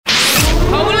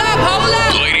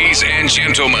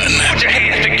gentlemen, put your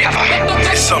hands together.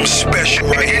 There's something special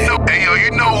right here. Hey, yo,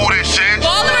 you know who this is.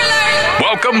 Baller Alert!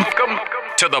 Welcome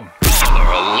to the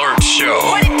Baller Alert Show.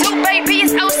 What it do, baby?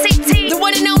 It's OCT. The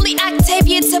one and only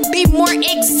Octavia, to be more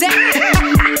exact.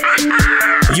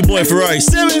 Your boy Ferrari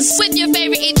Simmons. With your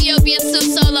favorite Ethiopian Sue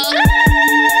Solo.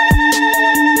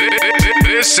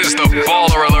 This is the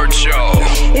Baller Alert Show.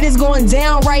 It is going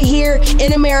down right here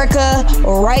in America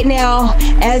right now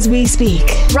as we speak.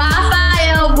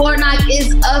 Raphael Warnock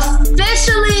is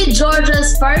officially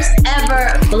Georgia's first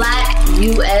ever Black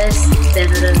U.S.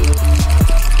 Senator.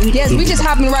 Yes, we just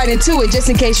hopping right into it just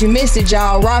in case you missed it,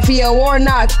 y'all. Raphael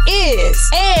Warnock is,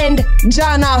 and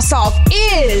Jon Ossoff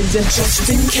is. Just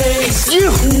in case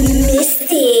you missed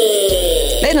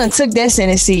it. They done took that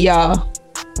Senate seat, y'all.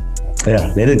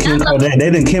 Yeah, they done Kim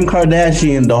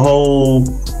Kardashian the whole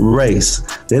race.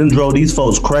 They done drove these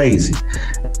folks crazy.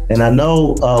 And I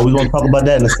know we're going to talk about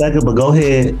that in a second, but go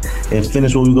ahead and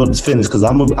finish what we're going to finish, because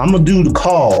I'm gonna do the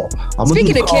call.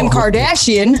 Speaking of Kim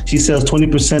Kardashian, she sells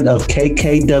 20% of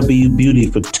KKW Beauty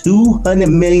for $200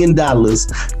 million to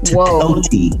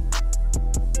Coty.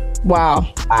 Wow.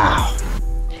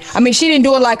 I mean, she didn't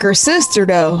do it like her sister,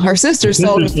 though. Her sister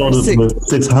sold it for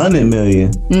 $600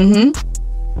 million. Mm-hmm.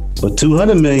 But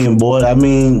 $200 million, boy, I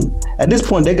mean, at this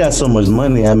point, they got so much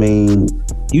money. I mean,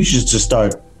 you should just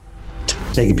start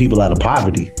taking people out of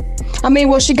poverty. I mean,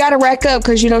 well, she got to rack up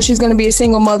because, you know, she's going to be a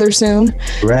single mother soon.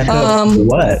 Rack up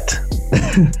what?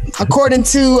 According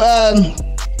to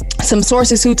some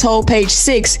sources who told Page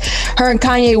Six, her and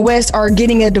Kanye West are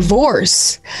getting a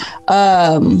divorce.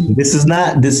 This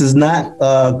is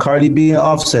not Cardi B and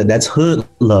Offset. That's hood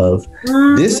love.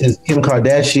 This is Kim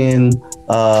Kardashian.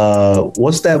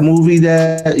 What's that movie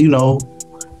that, you know,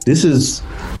 this is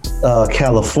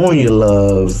California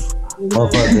love,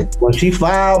 motherfucker. When she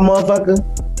filed, motherfucker,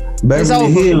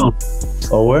 Beverly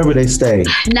Hills or wherever they stay.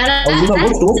 What's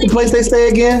the place they stay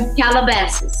again?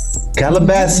 Calabasas.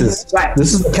 Right.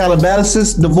 This is a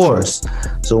Calabasas divorce.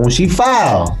 So when she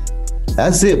filed,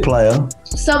 that's it, player.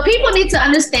 So people need to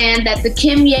understand that the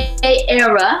Kim Ye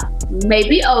era may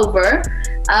be over.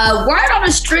 Word on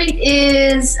the street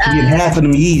is you get half of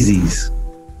them Yeezys.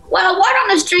 Well, word on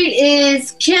the street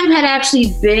is Kim had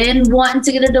actually been wanting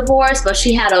to get a divorce, but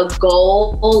she had a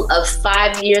goal of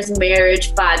 5 years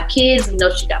marriage, 5 kids. You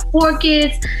know, she got 4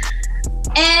 kids.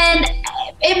 And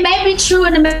it may be true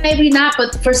and it may be not,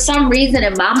 but for some reason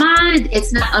in my mind,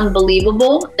 it's not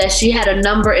unbelievable that she had a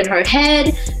number in her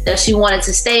head that she wanted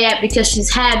to stay at, because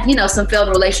she's had, you know, some failed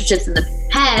relationships in the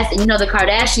past. And, you know, the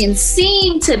Kardashians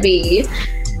seem to be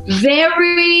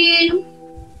very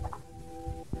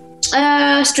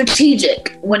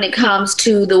strategic when it comes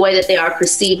to the way that they are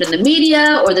perceived in the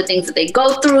media, or the things that they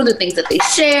go through, the things that they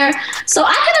share. So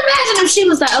I can imagine if she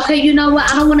was like, okay, you know what,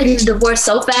 I don't want to get divorced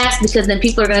so fast because then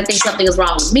people are going to think something is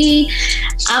wrong with me.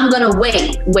 I'm going to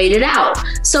wait it out.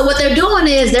 So what they're doing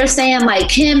is they're saying like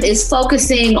Kim is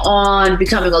focusing on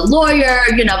becoming a lawyer,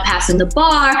 you know, passing the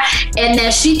bar, and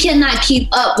that she cannot keep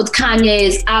up with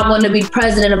Kanye's I want to be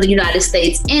president of the United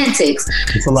States antics.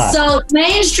 It's a lot. So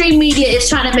mainstream media is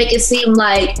trying to make it seem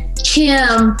like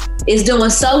Kim is doing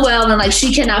so well and like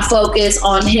she cannot focus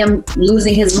on him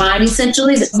losing his mind,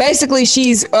 essentially. Basically,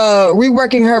 she's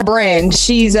reworking her brand.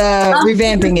 She's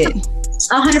revamping it.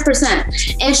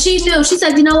 100%. And she knew, she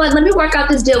said, you know what, let me work out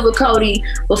this deal with Coty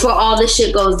before all this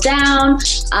shit goes down.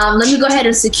 Let me go ahead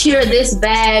and secure this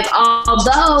bag.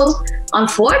 Although,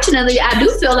 unfortunately, I do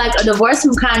feel like a divorce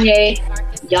from Kanye,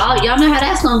 y'all know how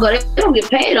that's gonna go. They don't get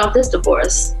paid off this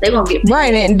divorce. They won't get paid.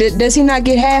 Right, and does he not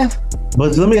get half?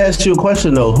 But let me ask you a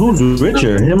question though. Who's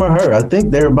richer, him or her? I think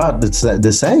they're about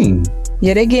the same.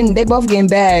 Yeah, they both getting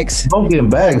bags. Both getting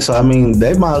bags. So I mean,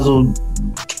 they might as well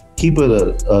keep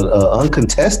it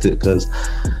uncontested, because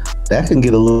that can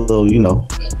get a little, you know.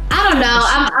 I don't know.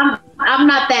 I'm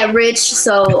not that rich,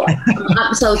 so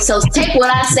so take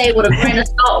what I say with a grain of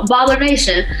salt, Baller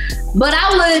Nation. But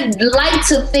I would like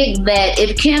to think that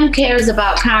if Kim cares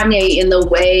about Kanye in the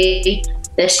way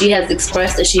that she has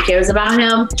expressed that she cares about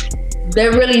him,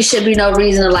 there really should be no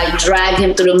reason to like drag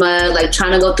him through the mud, like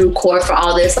trying to go through court for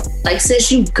all this. Like,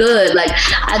 sis, you good. Like,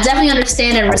 I definitely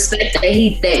understand and respect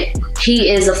that he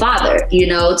is a father, you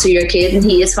know, to your kids, and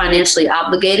he is financially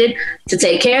obligated to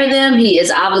take care of them. He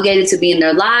is obligated to be in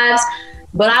their lives.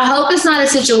 But I hope it's not a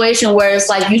situation where it's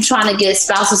like you trying to get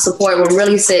spousal support when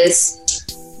really, sis,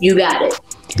 you got it.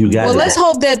 Well, let's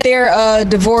hope that their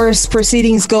divorce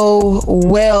proceedings go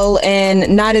well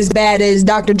and not as bad as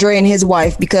Dr. Dre and his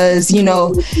wife, because, you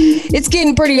know, it's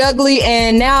getting pretty ugly.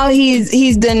 And now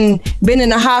he's been in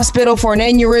the hospital for an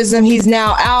aneurysm. He's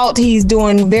now out. He's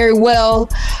doing very well.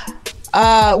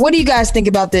 What do you guys think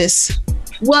about this?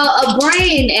 Well, a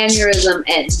brain aneurysm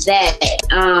at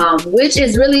that, which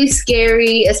is really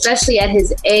scary, especially at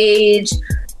his age.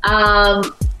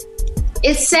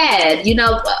 It's sad, you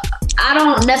know. I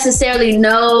don't necessarily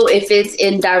know if it's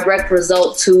in direct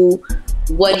result to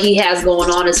what he has going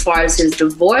on as far as his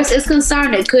divorce is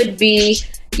concerned. It could be,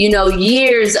 you know,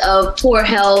 years of poor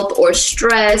health or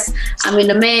stress. I mean,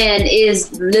 the man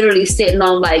is literally sitting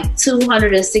on like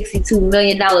 $262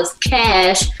 million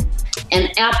cash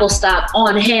and Apple stock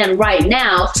on hand right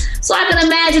now. So I can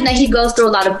imagine that he goes through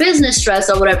a lot of business stress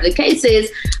or whatever the case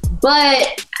is.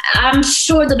 But I'm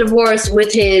sure the divorce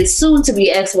with his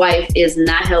soon-to-be ex-wife is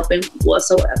not helping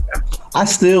whatsoever. I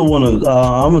still want to,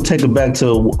 I'm going to take it back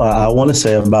to, I want to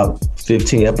say about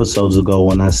 15 episodes ago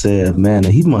when I said, man,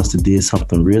 he must have did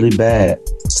something really bad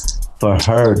for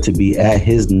her to be at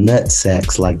his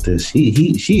nut-sacks like this.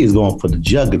 She is going for the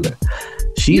jugular.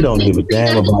 She don't give a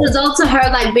damn about it. Result to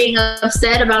her like being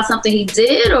upset about something he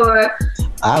did, or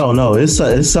I don't know. It's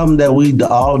something that we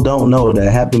all don't know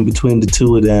that happened between the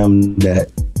two of them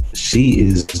that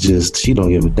she don't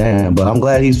give a damn. But I'm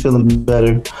glad he's feeling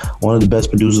better. One of the best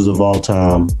producers of all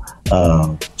time.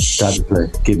 Dr.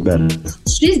 Dre, get better.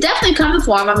 She's definitely coming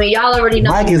for him. I mean, y'all already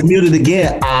know. Mike is muted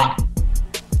again.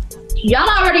 Y'all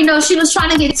already know she was trying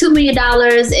to get $2 million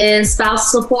in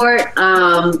spouse support,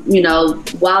 you know,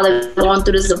 while they're going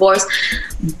through this divorce.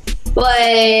 But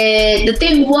the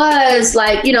thing was,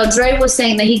 like, you know, Dre was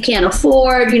saying that he can't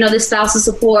afford, you know, this spousal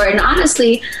support. And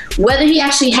honestly, whether he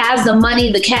actually has the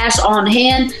money, the cash on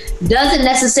hand, doesn't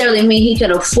necessarily mean he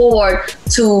can afford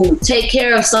to take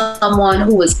care of someone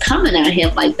who is coming at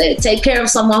him like that. Take care of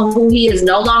someone who he is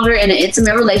no longer in an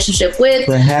intimate relationship with.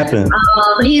 What happened?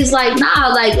 He's like,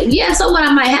 nah, like, yeah, so what?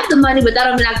 I might have the money, but that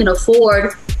don't mean I can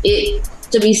afford it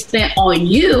to be spent on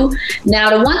you. Now,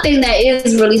 the one thing that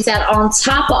is really sad on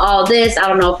top of all this, I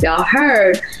don't know if y'all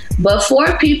heard, but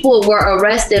 4 people were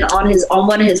arrested on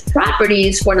one of his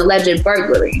properties for an alleged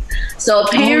burglary. So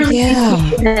apparently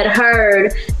people had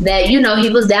heard that, you know, he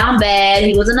was down bad,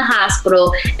 he was in the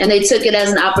hospital, and they took it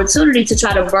as an opportunity to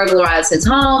try to burglarize his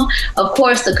home. Of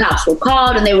course, the cops were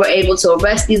called and they were able to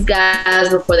arrest these guys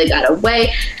before they got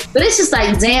away. But it's just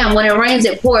like, damn, when it rains,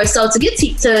 it pours. So to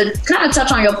kind of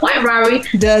touch on your point, Rory,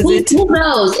 who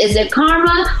knows? Is it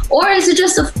karma or is it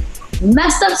just a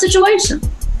messed up situation?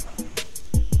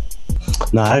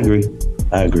 No, I agree.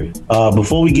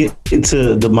 Before we get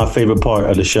into my favorite part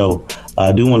of the show,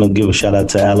 I do want to give a shout out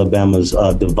to Alabama's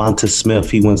Devonta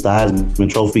Smith. He wins the Heisman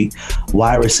Trophy.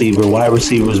 Wide receiver. Wide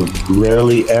receivers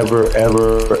rarely ever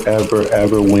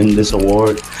win this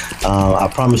award. I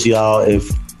promise y'all, if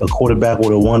a quarterback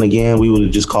would have won again, we would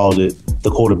have just called it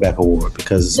the quarterback award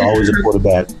because it's always a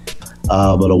quarterback.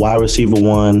 But a wide receiver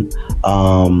won.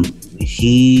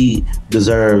 He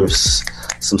deserves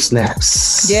some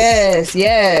snaps. Yes.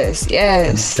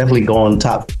 Definitely going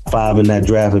top 5 in that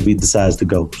draft if he decides to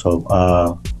go. So,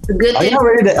 good. Are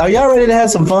y'all ready to have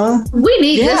some fun? We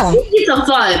need this. We need some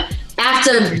fun.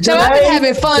 After I've been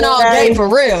having fun all day for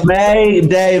real.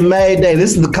 Mayday.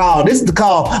 This is the call.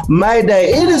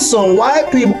 Mayday. It is some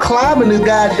white people climbing this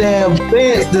goddamn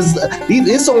fence.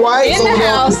 It's some whites in the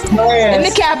house, in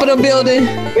the Capitol building,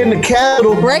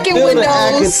 breaking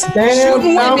windows,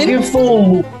 shooting women.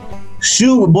 Food.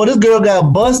 Shoot, boy, this girl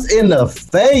got bust in the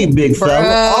face, big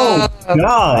fella. Oh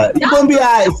God, you gonna be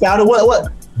alright, Shouty?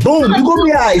 What? Boom, you gonna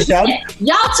be alright, Shouty?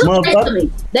 Y'all too straight to me.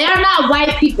 They are not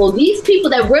white people. These people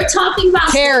that we're talking about,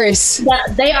 terrorists.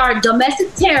 They are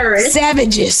domestic terrorists,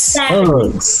 savages.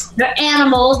 Thugs. They're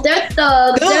animals. They're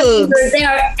thugs. They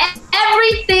are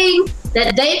everything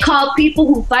that they call people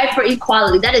who fight for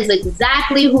equality. That is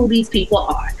exactly who these people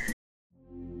are.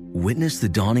 Witness the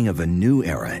dawning of a new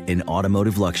era in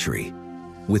automotive luxury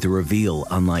with a reveal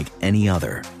unlike any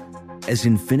other as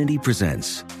Infiniti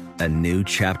presents a new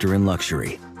chapter in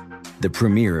luxury, the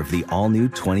premiere of the all-new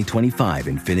 2025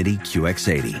 Infiniti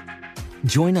QX80.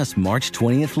 Join us March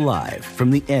 20th live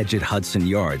from the Edge at Hudson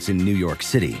Yards in New York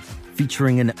City,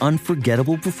 featuring an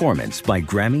unforgettable performance by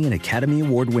Grammy and Academy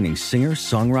Award-winning singer,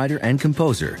 songwriter, and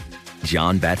composer,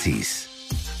 Jon Batiste.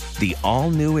 The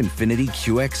all-new Infiniti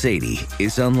QX80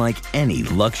 is unlike any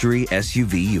luxury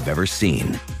SUV you've ever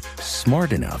seen.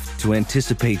 Smart enough to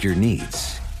anticipate your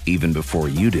needs, even before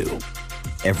you do.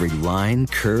 Every line,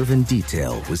 curve, and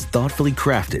detail was thoughtfully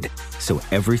crafted, so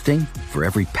everything for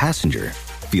every passenger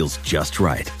feels just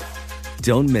right.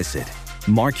 Don't miss it.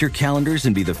 Mark your calendars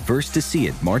and be the first to see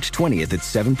it March 20th at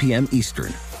 7 p.m.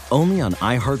 Eastern, only on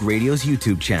iHeartRadio's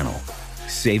YouTube channel.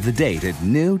 Save the date at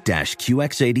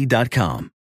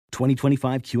new-QX80.com.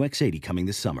 2025 QX80 coming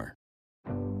this summer.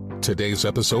 Today's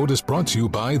episode is brought to you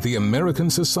by the American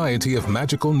Society of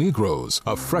Magical Negroes,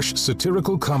 a fresh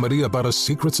satirical comedy about a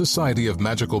secret society of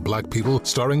magical black people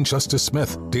starring Justice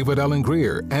Smith, David Allen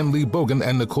Greer, Ann Lee Bogan,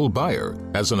 and Nicole Byer.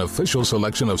 As an official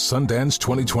selection of Sundance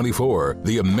 2024,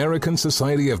 the American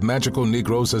Society of Magical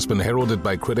Negroes has been heralded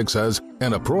by critics as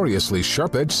an uproariously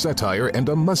sharp-edged satire and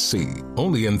a must-see.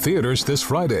 Only in theaters this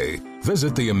Friday.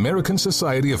 Visit the American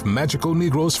Society of Magical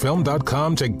Negroes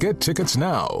Film.com to get tickets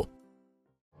now.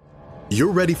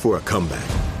 You're ready for a comeback.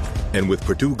 And with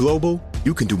Purdue Global,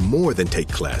 you can do more than take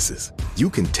classes. You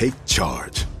can take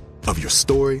charge of your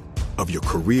story, of your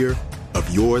career,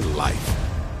 of your life.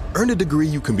 Earn a degree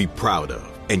you can be proud of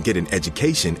and get an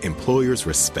education employers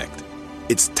respect.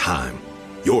 It's time,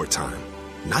 your time,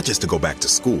 not just to go back to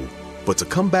school, but to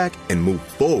come back and move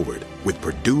forward with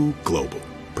Purdue Global,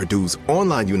 Purdue's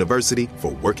online university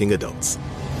for working adults.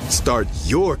 Start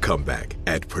your comeback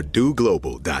at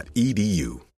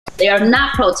purdueglobal.edu. They are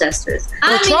not protesters.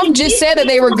 Well, Trump just said that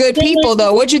they were good people,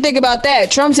 though. What'd you think about that?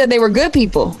 Trump said they were good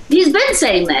people. He's been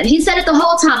saying that. He said it the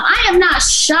whole time. I am not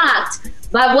shocked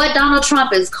by what Donald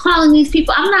Trump is calling these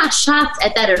people. I'm not shocked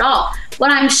at that at all.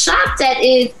 What I'm shocked at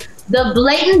is the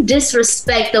blatant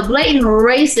disrespect, the blatant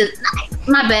racist.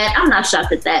 My bad. I'm not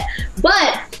shocked at that.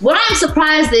 But what I'm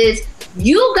surprised is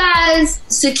you guys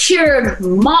secured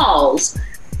malls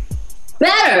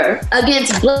better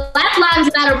against Black Lives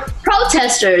Matter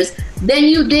protesters than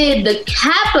you did the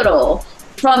Capitol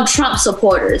from Trump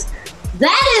supporters.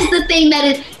 That is the thing that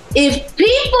is, if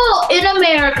people in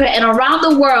America and around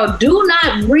the world do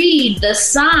not read the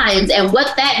signs and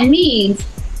what that means,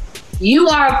 you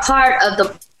are a part of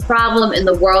the problem in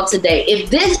the world today. If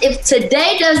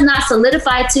today does not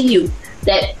solidify to you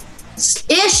that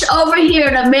ish over here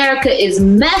in America is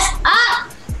messed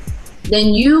up,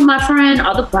 then you, my friend,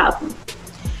 are the problem.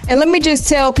 And let me just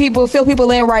fill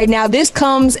people in right now. This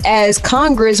comes as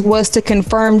Congress was to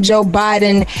confirm Joe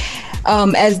Biden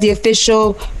as the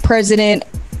official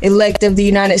president-elect of the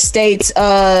United States.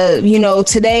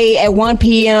 Today at 1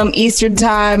 p.m. Eastern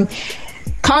time,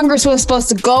 Congress was supposed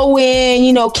to go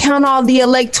in, count all the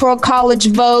Electoral College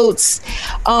votes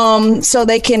so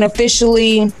they can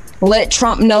officially let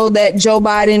Trump know that Joe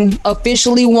Biden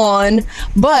officially won.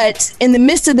 But in the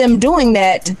midst of them doing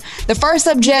that, the first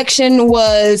objection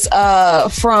was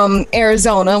from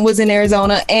Arizona,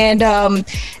 and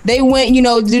they went,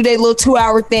 do their little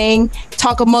 2-hour thing,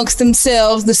 talk amongst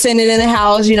themselves, the Senate and the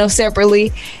House,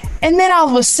 separately. And then all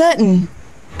of a sudden,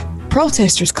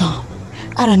 protesters come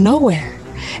out of nowhere.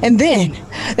 And then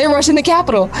they rush in the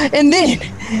Capitol, and then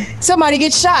somebody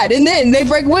gets shot, and then they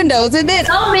break windows, and then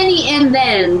so many and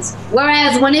thens.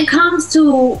 Whereas when it comes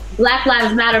to Black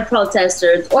Lives Matter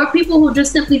protesters or people who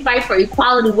just simply fight for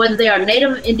equality, whether they are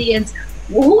Native Indians,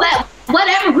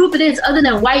 whatever group it is other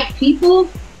than white people,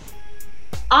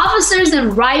 officers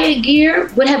in riot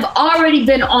gear would have already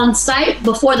been on site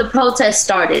before the protest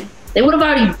started. They would have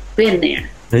already been there.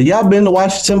 Have y'all been to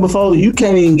Washington before? You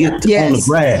can't even get on the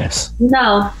grass.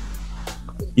 No.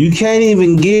 You can't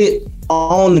even get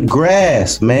on the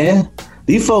grass, man.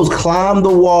 These folks climbed the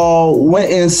wall,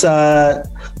 went inside.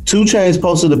 2 Chainz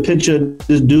posted a picture of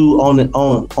this dude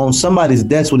on somebody's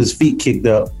desk with his feet kicked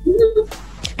up.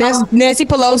 That's Nancy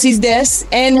Pelosi's desk,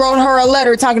 and wrote her a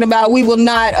letter talking about we will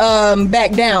not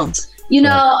back down.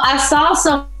 I saw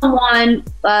someone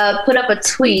put up a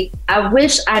tweet. I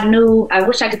wish I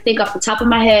could think off the top of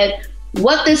my head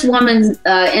what this woman's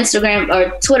Instagram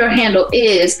or Twitter handle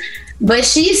is. But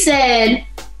she said,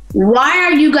 why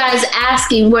are you guys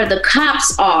asking where the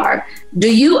cops are? Do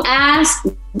you ask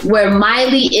where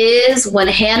Miley is when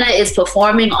Hannah is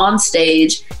performing on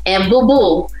stage? And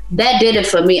boo-boo, that did it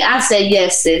for me. I said,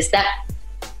 yes, sis,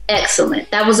 excellent.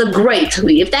 That was a great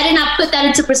tweet. If that did not put that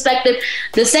into perspective,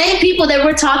 the same people that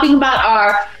we're talking about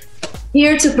are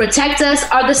here to protect us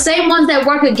are the same ones that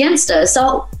work against us.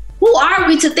 So who are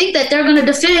we to think that they're going to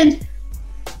defend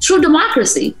true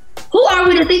democracy? Who are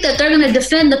we to think that they're going to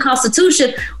defend the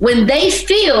Constitution when they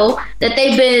feel that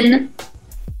they've been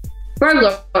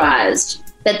burglarized,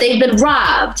 that they've been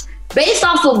robbed? Based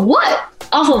off of what?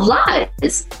 Off of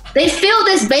lies. They feel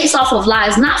this based off of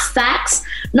lies, not facts.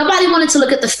 Nobody wanted to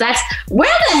look at the facts.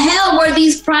 Where the hell were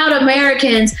these proud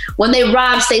Americans when they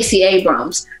robbed Stacey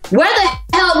Abrams? Where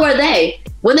the hell were they?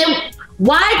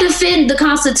 Why defend the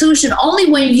Constitution only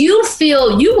when you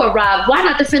feel you were robbed? Why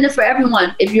not defend it for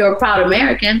everyone if you're a proud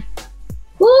American?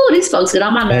 Ooh, these folks get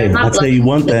on my nerves. Hey, I'll tell you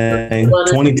one thing.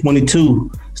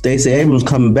 2022, Stacey Abrams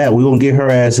coming back. We're going to get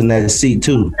her ass in that seat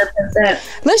too.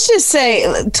 Let's just say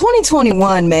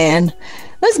 2021, man.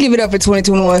 Let's give it up for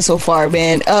 2021 so far,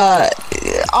 man.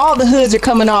 all the hoods are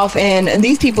coming off, and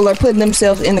these people are putting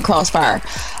themselves in the crossfire.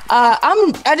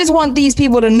 I just want these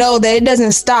people to know that it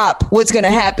doesn't stop what's going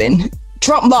to happen.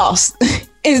 Trump lost.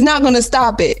 It's not going to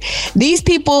stop it. These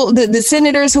people, the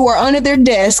senators who are under their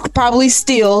desk, probably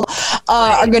still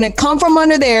are going to come from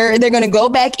under there. They're going to go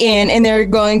back in, and they're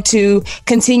going to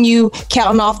continue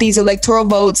counting off these electoral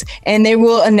votes, and they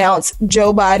will announce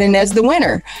Joe Biden as the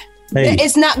winner. Hey,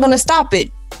 it's not going to stop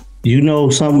it. You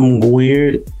know something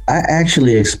weird? I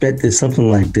actually expected something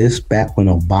like this back when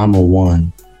Obama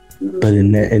won, but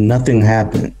and nothing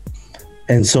happened.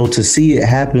 And so to see it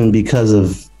happen because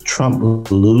of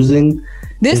Trump losing,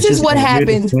 this is what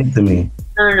happens to me.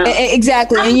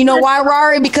 Exactly. And you know why,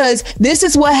 Rari? Because this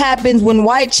is what happens when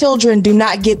white children do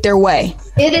not get their way.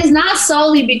 It is not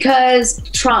solely because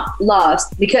Trump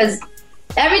lost, because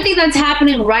everything that's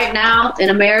happening right now in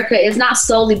America is not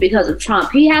solely because of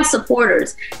Trump. He has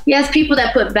supporters. He has people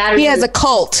that put batteries. He has a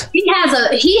cult. He has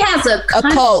a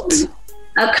cult.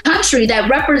 A country that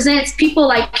represents people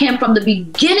like him from the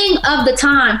beginning of the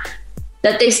time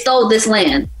that they stole this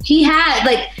land. He had,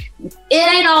 it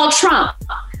ain't all Trump.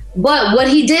 But what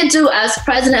he did do as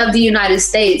president of the United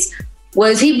States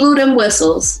was he blew them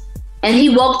whistles and he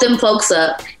woke them folks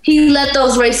up. He let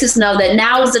those racists know that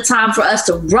now is the time for us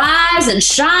to rise and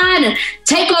shine and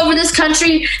take over this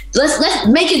country. Let's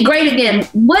make it great again.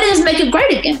 What is make it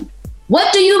great again?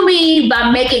 What do you mean by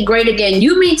make it great again?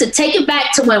 You mean to take it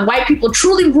back to when white people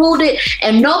truly ruled it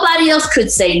and nobody else could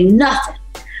say nothing.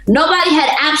 Nobody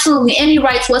had absolutely any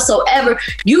rights whatsoever.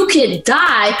 You could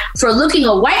die for looking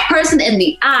a white person in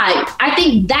the eye. I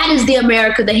think that is the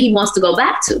America that he wants to go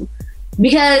back to.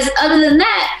 Because other than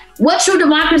that, what true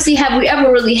democracy have we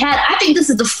ever really had? I think this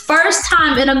is the first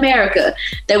time in America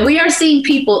that we are seeing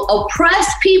people,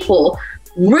 oppressed people,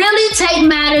 really take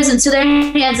matters into their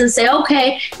hands and say,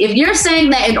 okay, if you're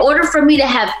saying that in order for me to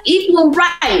have equal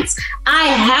rights, I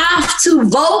have to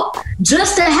vote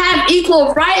just to have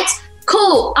equal rights,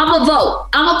 cool, I'm gonna vote.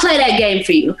 I'm gonna play that game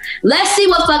for you. Let's see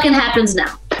what fucking happens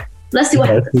now. Let's see what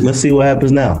happens. Let's see what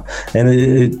happens now. And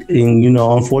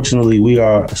unfortunately, we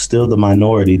are still the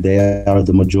minority. They are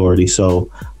the majority. So,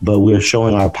 but we're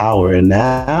showing our power. And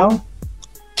now,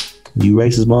 you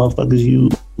racist motherfuckers, y'all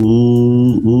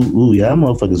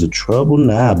motherfuckers are trouble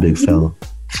now, big fella.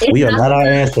 We are not our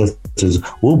ancestors.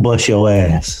 We'll bust your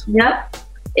ass. Yep.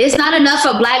 It's not enough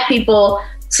for black people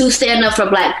to stand up for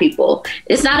black people.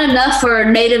 It's not enough for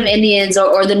Native Indians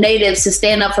or the natives to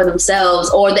stand up for themselves,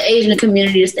 or the Asian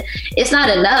community to it's not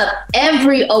enough.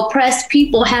 Every oppressed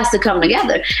people has to come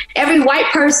together. Every white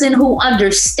person who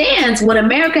understands what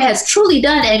America has truly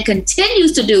done and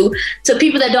continues to do to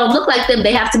people that don't look like them,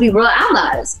 they have to be real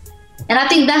allies. And I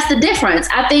think that's the difference.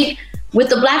 I think with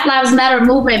the Black Lives Matter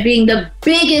movement being the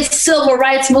biggest civil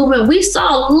rights movement, we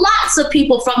saw lots of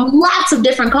people from lots of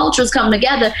different cultures come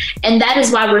together. And that is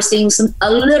why we're seeing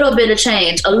a little bit of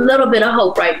change, a little bit of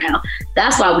hope right now.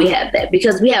 That's why we have that,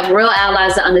 because we have real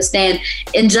allies that understand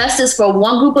injustice for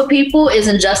one group of people is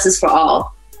injustice for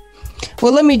all.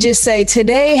 Well, let me just say,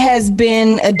 today has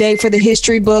been a day for the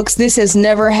history books. This has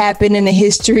never happened in the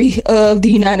history of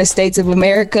the United States of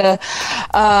America.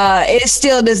 It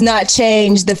still does not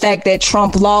change the fact that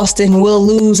Trump lost and will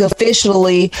lose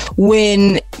officially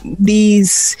when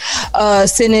these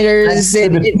senators...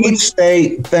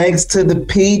 Thanks to the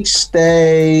Peach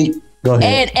State. Go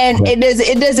ahead. And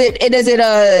it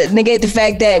doesn't negate the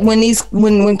fact that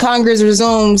when Congress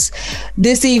resumes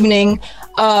this evening,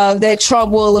 that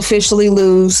Trump will officially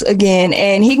lose again,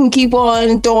 and he can keep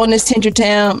on throwing this temper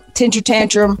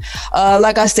tantrum.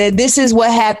 Like I said, this is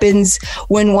what happens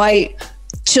when white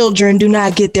children do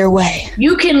not get their way.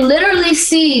 You can literally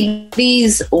see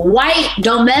these white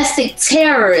domestic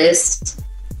terrorists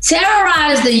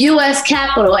terrorize the U.S.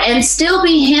 Capitol and still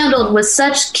be handled with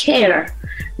such care,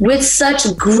 with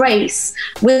such grace,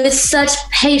 with such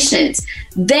patience.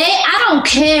 I don't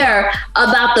care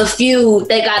about the few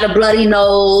that got a bloody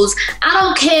nose. I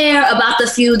don't care about the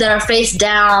few that are face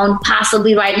down,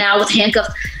 possibly right now with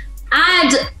handcuffs.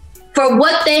 For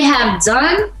what they have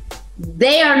done,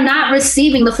 they are not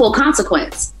receiving the full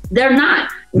consequence. They're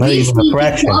not. We see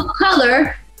people of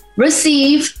color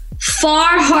receive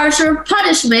far harsher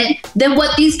punishment than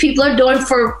what these people are doing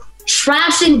for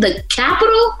trashing the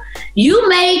Capitol. You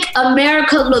make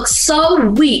America look so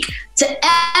weak to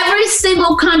every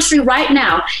single country right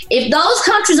now. If those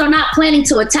countries are not planning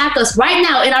to attack us right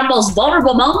now in our most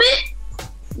vulnerable moment,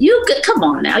 come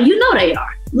on now, you know they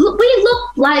are. We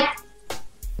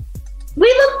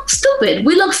look stupid.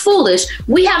 We look foolish.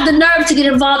 We have the nerve to get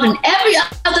involved in every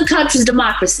other country's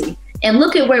democracy. And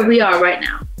look at where we are right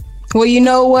now. Well, you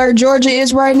know where Georgia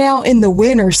is right now? In the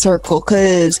winner's circle,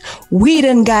 because we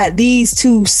done got these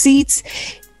 2 seats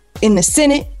in the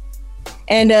Senate,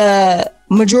 and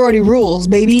majority rules,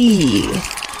 baby.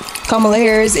 Kamala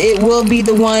Harris, it will be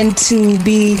the one to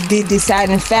be the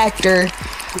deciding factor.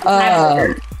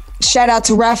 Shout out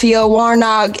to Raphael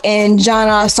Warnock and John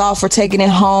Ossoff for taking it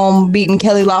home, beating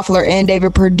Kelly Loeffler and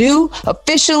David Perdue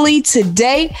officially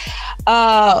today.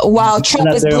 While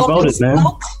Trump is blowing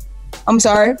smoke. I'm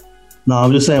sorry. No,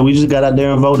 I'm just saying we just got out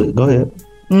there and voted. Go ahead.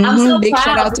 I'm so Big proud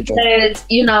shout out to Georgia. because,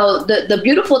 you know, the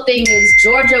beautiful thing is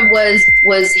Georgia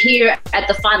was here at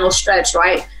the final stretch,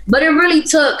 right? But it really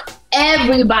took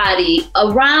everybody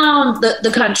around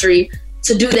the country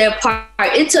to do their part.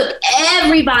 It took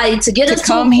everybody to get us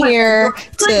come here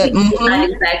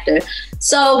to factor.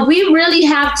 So we really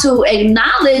have to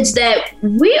acknowledge that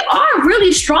we are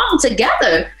really strong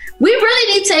together. We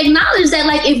really need to acknowledge that,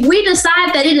 like, if we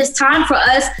decide that it is time for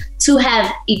us to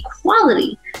have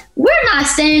equality, we're not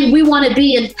saying we want to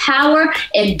be in power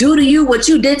and do to you what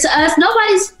you did to us.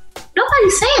 Nobody's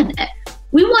saying that.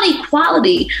 We want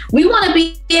equality. We want to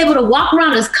be able to walk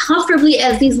around as comfortably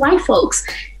as these white folks.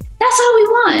 That's all we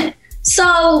want.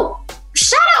 So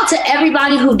shout out to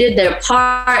everybody who did their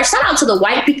part. Shout out to the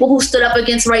white people who stood up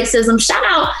against racism. Shout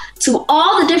out to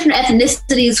all the different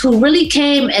ethnicities who really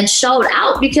came and showed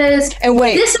out, because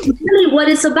this is really what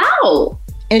it's about.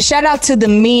 And shout out to the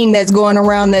meme that's going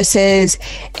around that says,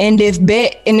 and if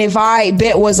I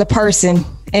bet was a person,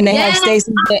 and they have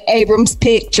Stacey Abrams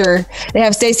picture. They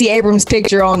have Stacey Abrams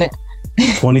picture on it.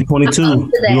 2022.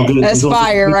 That's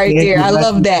fire right there. I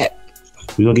love that.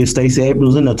 We're going to get Stacey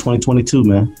Abrams in there 2022,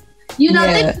 man. You know,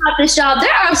 think about this, y'all.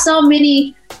 There are so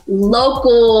many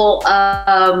local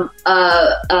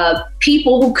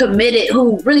people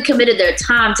who really committed their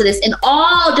time to this in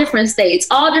all different states,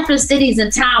 all different cities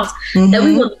and towns that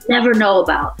we will never know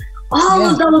about. All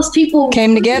of those people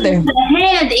came together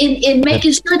hand in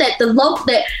making sure that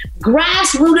that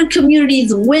grassrooted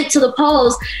communities went to the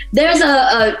polls. There's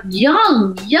a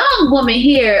young woman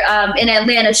here in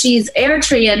Atlanta. She's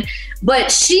Eritrean, but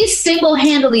she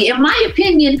single-handedly, in my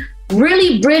opinion,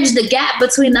 really bridged the gap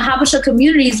between the Habesha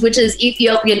communities, which is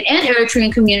Ethiopian and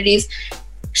Eritrean communities.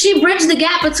 She bridged the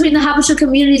gap between the Habesha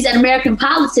communities and American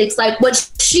politics. Like, what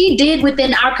she did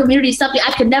within our community is something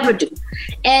I could never do.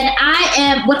 And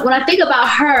when I think about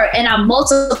her and I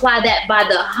multiply that by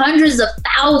the hundreds of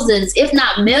thousands, if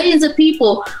not millions of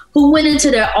people who went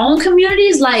into their own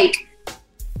communities, like,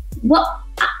 well,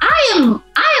 I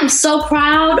am so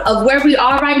proud of where we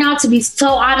are right now, to be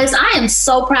so honest. I am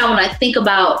so proud when I think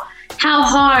about how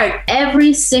hard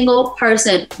every single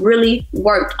person really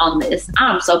worked on this.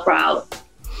 I'm so proud.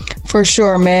 For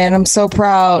sure, man. I'm so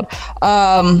proud.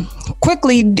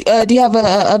 Quickly, do you have an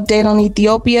update on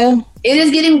Ethiopia? It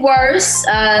is getting worse.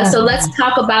 So let's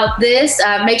talk about this.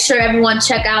 Make sure everyone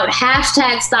check out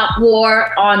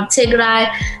 #StopWar on Tigray.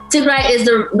 Tigray is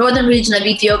the northern region of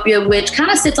Ethiopia, which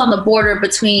kind of sits on the border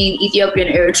between Ethiopia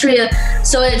and Eritrea.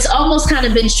 So it's almost kind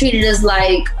of been treated as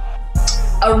like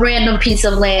a random piece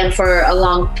of land for a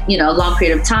long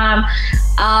period of time.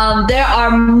 There are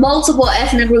multiple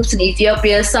ethnic groups in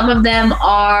Ethiopia. Some of them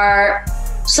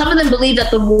believe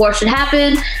that the war should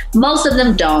happen. Most of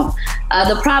them don't.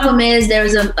 The problem is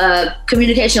there's a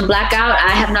communication blackout.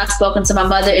 I have not spoken to my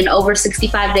mother in over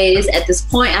 65 days. At this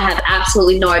point, I have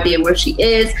absolutely no idea where she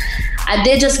is. I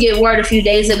did just get word a few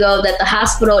days ago that the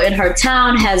hospital in her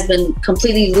town has been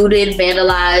completely looted,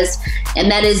 vandalized, and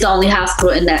that is the only hospital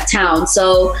in that town.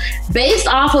 So based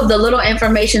off of the little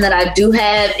information that I do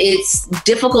have, it's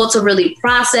difficult to really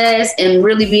process and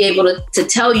really be able to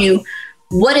tell you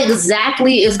what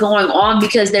exactly is going on,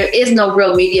 because there is no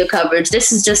real media coverage.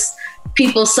 This is just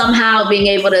people somehow being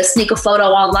able to sneak a photo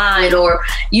online, or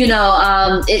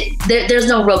there's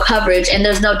no real coverage, and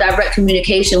there's no direct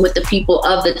communication with the people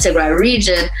of the Tigray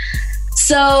region.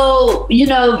 So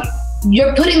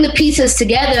you're putting the pieces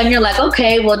together and you're like,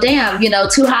 okay, well, damn,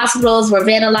 2 hospitals were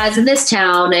vandalized in this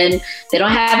town and they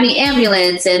don't have any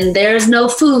ambulance and there's no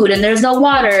food and there's no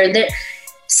water.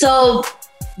 So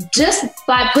just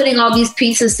by putting all these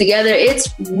pieces together,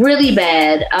 it's really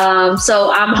bad.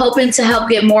 So I'm hoping to help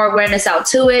get more awareness out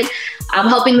to it. I'm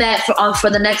hoping that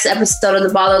for the next episode of the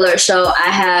Baller Alert Show,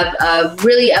 I have a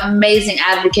really amazing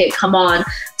advocate come on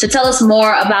to tell us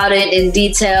more about it in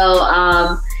detail.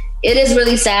 It is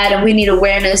really sad and we need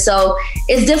awareness. So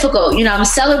it's difficult. I'm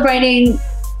celebrating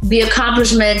the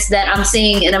accomplishments that I'm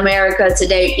seeing in America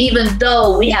today, even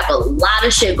though we have a lot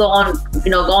of shit going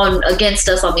against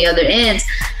us on the other end.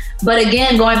 But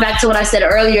again, going back to what I said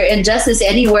earlier, injustice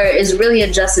anywhere is really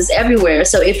injustice everywhere.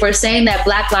 So if we're saying that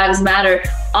Black Lives Matter,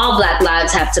 all Black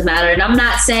lives have to matter. And I'm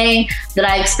not saying that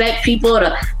I expect people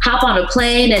to hop on a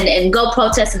plane and go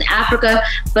protest in Africa,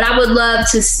 but I would love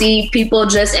to see people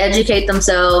just educate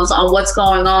themselves on what's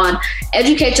going on.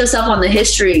 Educate yourself on the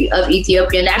history of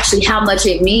Ethiopia and actually how much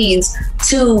it means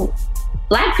to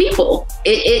Black people.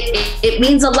 It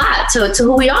means a lot to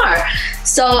who we are.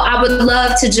 So I would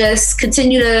love to just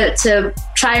continue to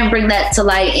try and bring that to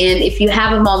light. And if you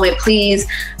have a moment, please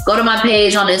go to my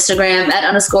page on Instagram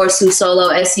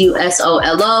 @_Susolo,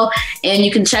 SUSOLO, and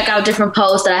you can check out different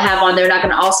posts that I have on there. And I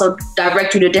can also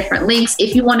direct you to different links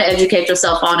if you want to educate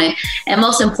yourself on it. And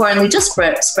most importantly, just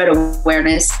spread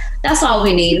awareness. That's all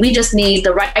we need. We just need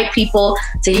the right people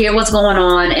to hear what's going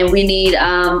on, and we need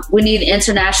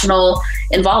international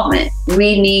involvement.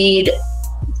 We need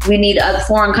other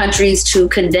foreign countries to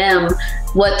condemn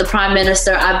what the Prime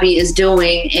Minister Abiy is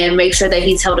doing and make sure that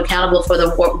he's held accountable for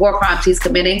the war crimes he's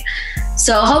committing.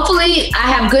 So hopefully I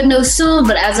have good news soon,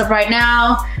 but as of right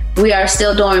now, we are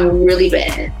still doing really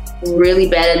bad.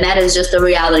 And that is just the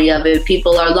reality of it.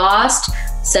 People are lost,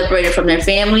 separated from their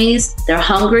families. They're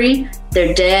hungry.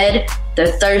 They're dead.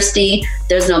 They're thirsty.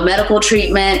 There's no medical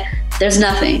treatment. There's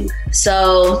nothing.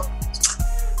 So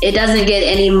it doesn't get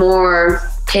any more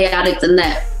chaotic than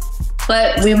that.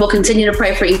 But we will continue to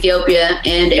pray for Ethiopia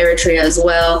and Eritrea as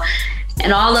well,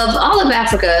 and all of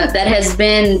Africa that has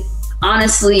been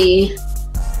honestly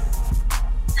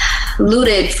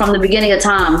looted from the beginning of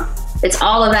time. It's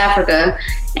all of Africa,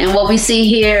 and what we see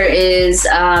here is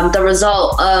the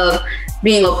result of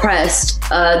being oppressed,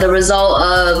 the result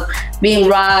of being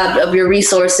robbed of your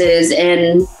resources,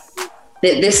 and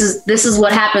this is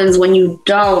what happens when you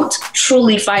don't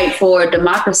truly fight for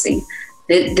democracy.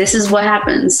 This is what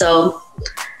happens. So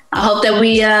I hope that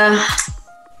we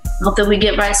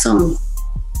get right soon.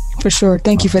 For sure.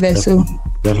 Thank you for that, Sue.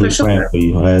 Definitely praying for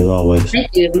you, as always.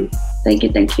 Thank you.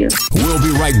 We'll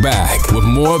be right back with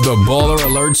more of the Baller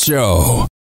Alert Show.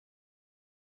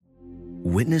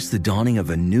 Witness the dawning of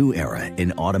a new era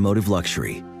in automotive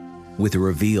luxury with a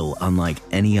reveal unlike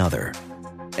any other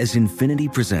as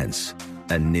Infiniti presents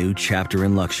a new chapter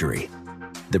in luxury,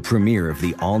 the premiere of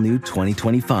the all-new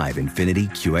 2025 Infiniti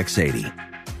QX80.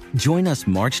 Join us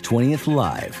March 20th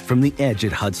live from the Edge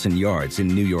at Hudson Yards in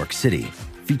New York City,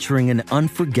 featuring an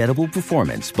unforgettable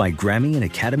performance by Grammy and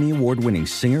Academy Award-winning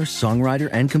singer, songwriter,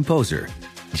 and composer,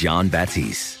 Jon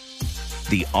Batiste.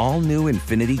 The all-new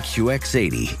Infiniti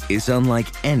QX80 is unlike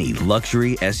any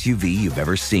luxury SUV you've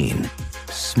ever seen.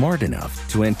 Smart enough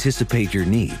to anticipate your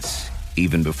needs,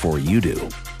 even before you do.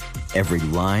 Every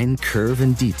line, curve,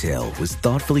 and detail was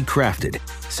thoughtfully crafted,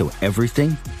 so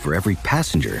everything for every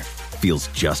passenger feels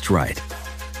just right.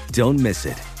 Don't miss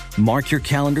it. Mark your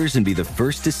calendars and be the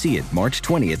first to see it March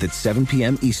 20th at 7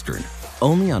 p.m. Eastern,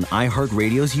 only on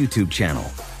iHeartRadio's YouTube channel.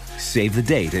 Save the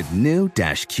date at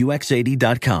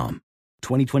new-QX80.com.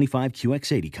 2025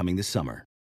 QX80 coming this summer.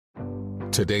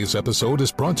 Today's episode is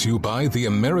brought to you by the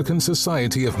American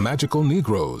Society of Magical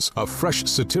Negroes, a fresh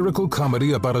satirical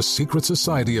comedy about a secret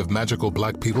society of magical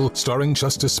black people starring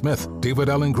Justice Smith, David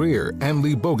Allen Greer, Ann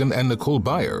Lee Bogan, and Nicole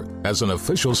Byer. As an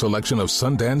official selection of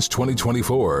Sundance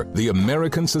 2024, the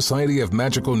American Society of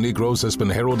Magical Negroes has been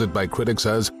heralded by critics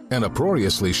as an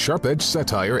uproariously sharp-edged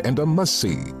satire and a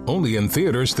must-see. Only in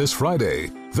theaters this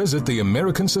Friday. Visit the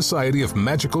American Society of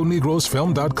Magical Negroes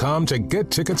Film.com to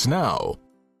get tickets now.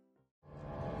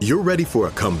 You're ready for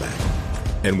a comeback.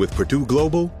 And with Purdue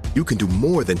Global, you can do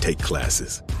more than take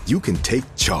classes. You can take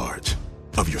charge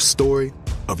of your story,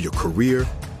 of your career,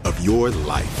 of your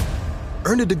life.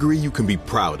 Earn a degree you can be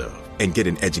proud of and get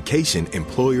an education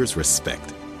employers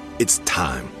respect. It's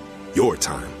time, your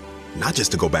time, not just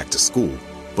to go back to school,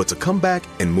 but to come back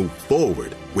and move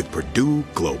forward with Purdue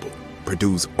Global,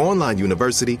 Purdue's online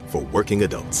university for working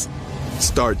adults.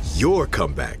 Start your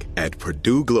comeback at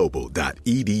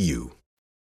purdueglobal.edu.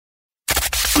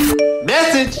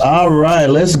 Message. All right,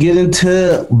 let's get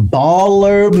into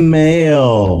baller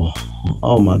mail.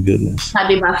 Oh my goodness. That'd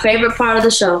be my favorite part of the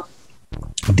show.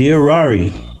 Dear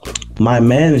Rari, my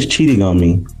man is cheating on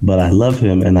me, but I love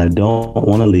him and I don't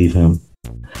want to leave him.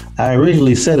 I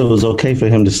originally said it was okay for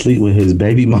him to sleep with his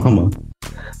baby mama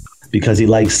because he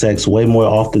likes sex way more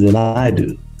often than I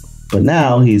do. But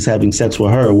now he's having sex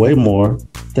with her way more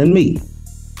than me.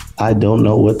 I don't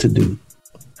know what to do.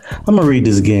 I'm going to read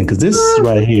this again because this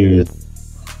right here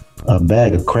is a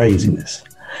bag of craziness.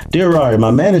 Dear Rari,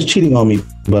 my man is cheating on me,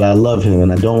 but I love him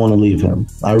and I don't want to leave him.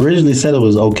 I originally said it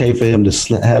was okay for him to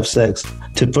have sex,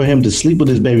 for him to sleep with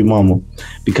his baby mama,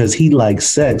 because he likes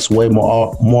sex way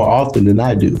more often than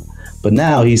I do. But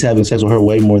now he's having sex with her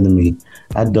way more than me.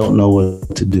 I don't know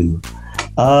what to do.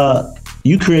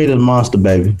 You created a monster,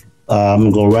 baby. I'm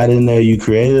gonna go right in there. You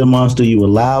created a monster. You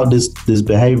allowed this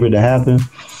behavior to happen,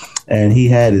 and he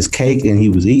had his cake and he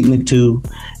was eating it too.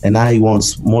 And now he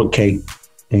wants more cake,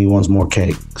 and he wants more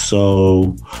cake.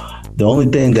 So the only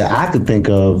thing that I could think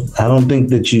of, I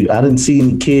didn't see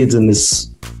any kids in this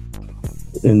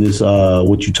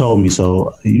what you told me.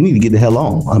 So you need to get the hell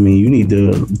on. I mean, you need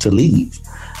to leave.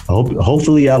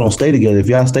 Hopefully y'all don't stay together. If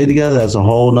y'all stay together, that's a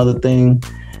whole nother thing.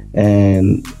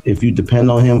 And if you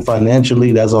depend on him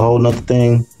financially, that's a whole nother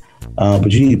thing. But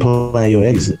you need to plan your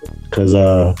exit, because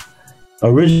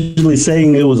originally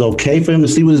saying it was okay for him to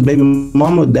sleep with his baby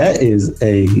mama, that is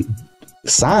a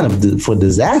sign for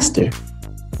disaster.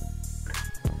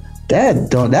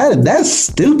 That's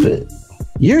stupid.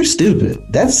 You're stupid.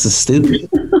 That's stupid.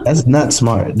 That's not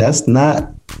smart. That's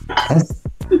not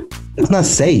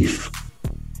safe.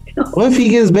 What if he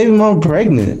gets baby mama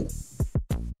pregnant?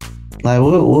 Like,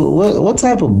 what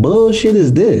type of bullshit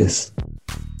is this?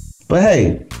 But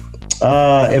hey,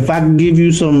 if I can give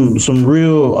you some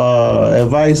real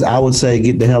advice, I would say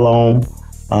get the hell on,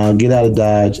 get out of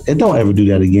Dodge, and don't ever do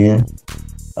that again.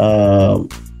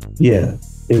 Yeah,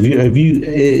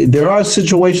 there are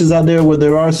situations out there where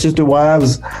there are sister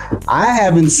wives. I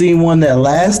haven't seen one that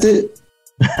lasted.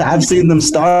 I've seen them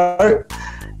start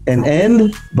and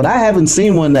end, but I haven't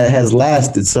seen one that has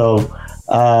lasted. So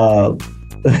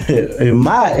in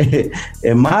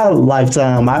my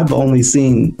lifetime, I've only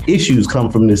seen issues come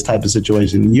from this type of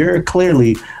situation. You're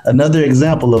clearly another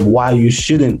example of why you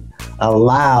shouldn't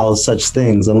allow such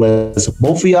things unless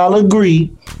both of y'all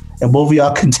agree and both of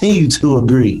y'all continue to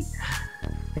agree.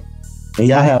 And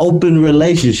y'all have open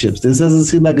relationships. This doesn't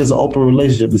seem like it's an open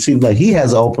relationship. It seems like he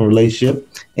has an open relationship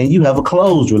and you have a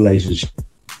closed relationship.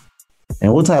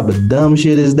 And what type of dumb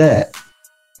shit is that?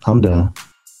 I'm done.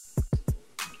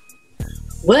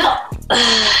 Well,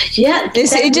 yeah.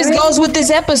 It just goes with this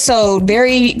episode.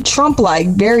 Very Trump-like,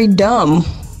 very dumb,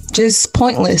 just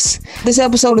pointless. This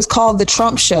episode is called The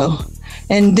Trump Show.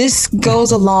 And this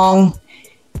goes along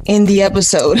in the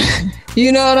episode.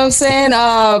 You know what I'm saying?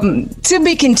 To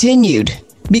be continued.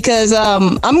 Because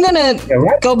I'm going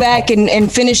to go back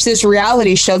and finish this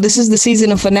reality show. This is the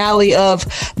season finale of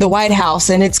The White House,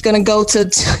 and it's going to go to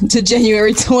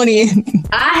January 20th.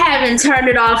 I haven't turned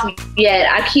it off yet.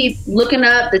 I keep looking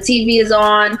up. The TV is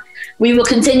on. We will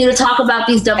continue to talk about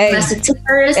these domestic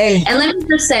terrorists. And let me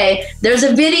just say, there's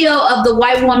a video of the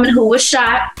white woman who was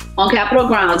shot on Capitol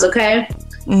grounds, okay?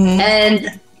 Mm-hmm.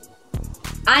 And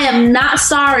I am not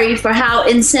sorry for how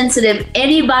insensitive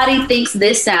anybody thinks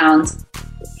this sounds.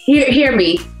 Hear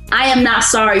me. I am not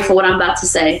sorry for what I'm about to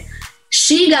say.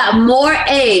 She got more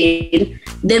aid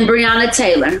than Breonna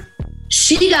Taylor.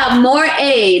 She got more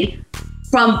aid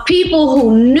from people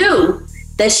who knew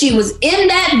that she was in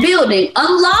that building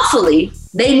unlawfully.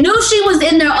 They knew she was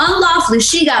in there unlawfully.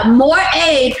 She got more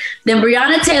aid than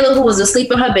Breonna Taylor, who was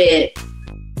asleep in her bed.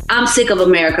 I'm sick of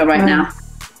America right now.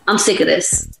 I'm sick of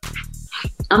this.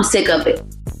 I'm sick of it.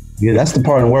 Yeah, that's the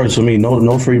parting words for me.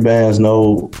 No free bands,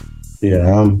 no.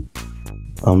 Yeah,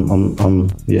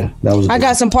 yeah, that was. I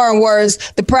got some parting words.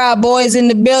 The Proud Boys in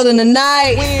the building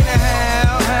tonight.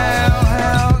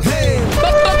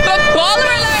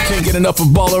 Can't get enough of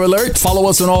Baller Alert? Follow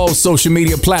us on all social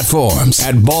media platforms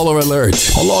at Baller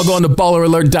Alert or log on to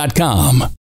balleralert.com.